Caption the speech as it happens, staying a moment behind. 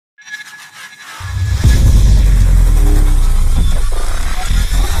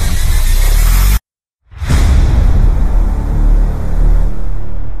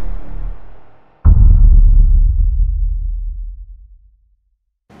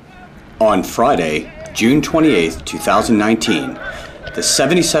On Friday, June 28, 2019, the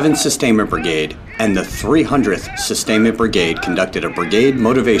 77th Sustainment Brigade and the 300th Sustainment Brigade conducted a brigade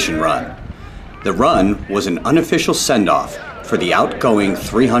motivation run. The run was an unofficial send-off for the outgoing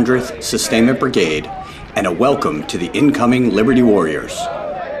 300th Sustainment Brigade and a welcome to the incoming Liberty Warriors.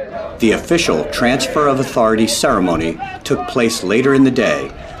 The official transfer of authority ceremony took place later in the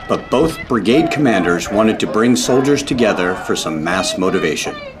day, but both brigade commanders wanted to bring soldiers together for some mass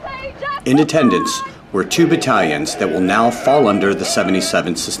motivation. In attendance were two battalions that will now fall under the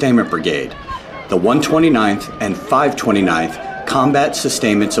 77th Sustainment Brigade, the 129th and 529th Combat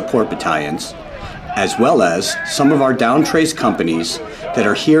Sustainment Support Battalions, as well as some of our down-trace companies that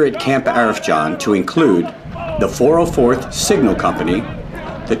are here at Camp Arifjan, to include the 404th Signal Company,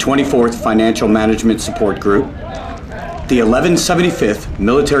 the 24th Financial Management Support Group, the 1175th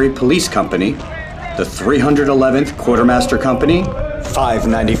Military Police Company, the 311th Quartermaster Company,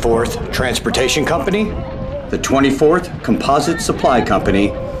 594th Transportation Company, the 24th Composite Supply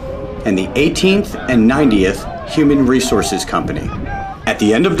Company, and the 18th and 90th Human Resources Company. At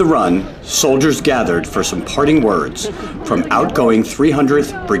the end of the run, soldiers gathered for some parting words from outgoing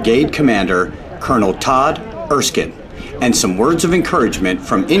 300th Brigade Commander Colonel Todd Erskine, and some words of encouragement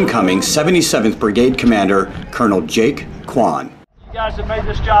from incoming 77th Brigade Commander Colonel Jake Kwan. You guys have made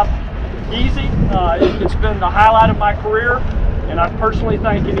this job easy. It's been the highlight of my career, and I personally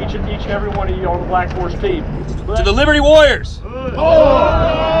thank each and every one of you on the Black Horse team. To the Liberty Warriors!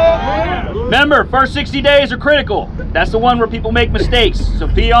 Remember, first 60 days are critical. That's the one where people make mistakes, so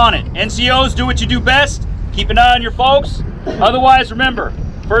be on it. NCOs, do what you do best. Keep an eye on your folks. Otherwise, remember,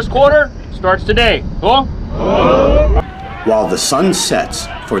 first quarter starts today. Cool? While the sun sets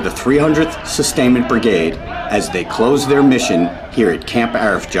for the 300th Sustainment Brigade as they close their mission here at Camp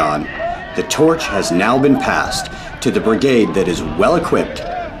Arifjan, the torch has now been passed to the brigade that is well-equipped,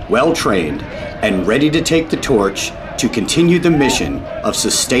 well-trained, and ready to take the torch to continue the mission of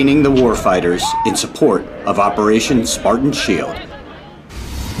sustaining the warfighters in support of Operation Spartan Shield.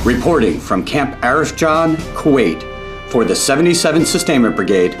 Reporting from Camp Arifjan, Kuwait, for the 77th Sustainment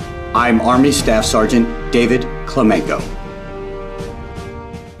Brigade, I'm Army Staff Sergeant David Clemenko.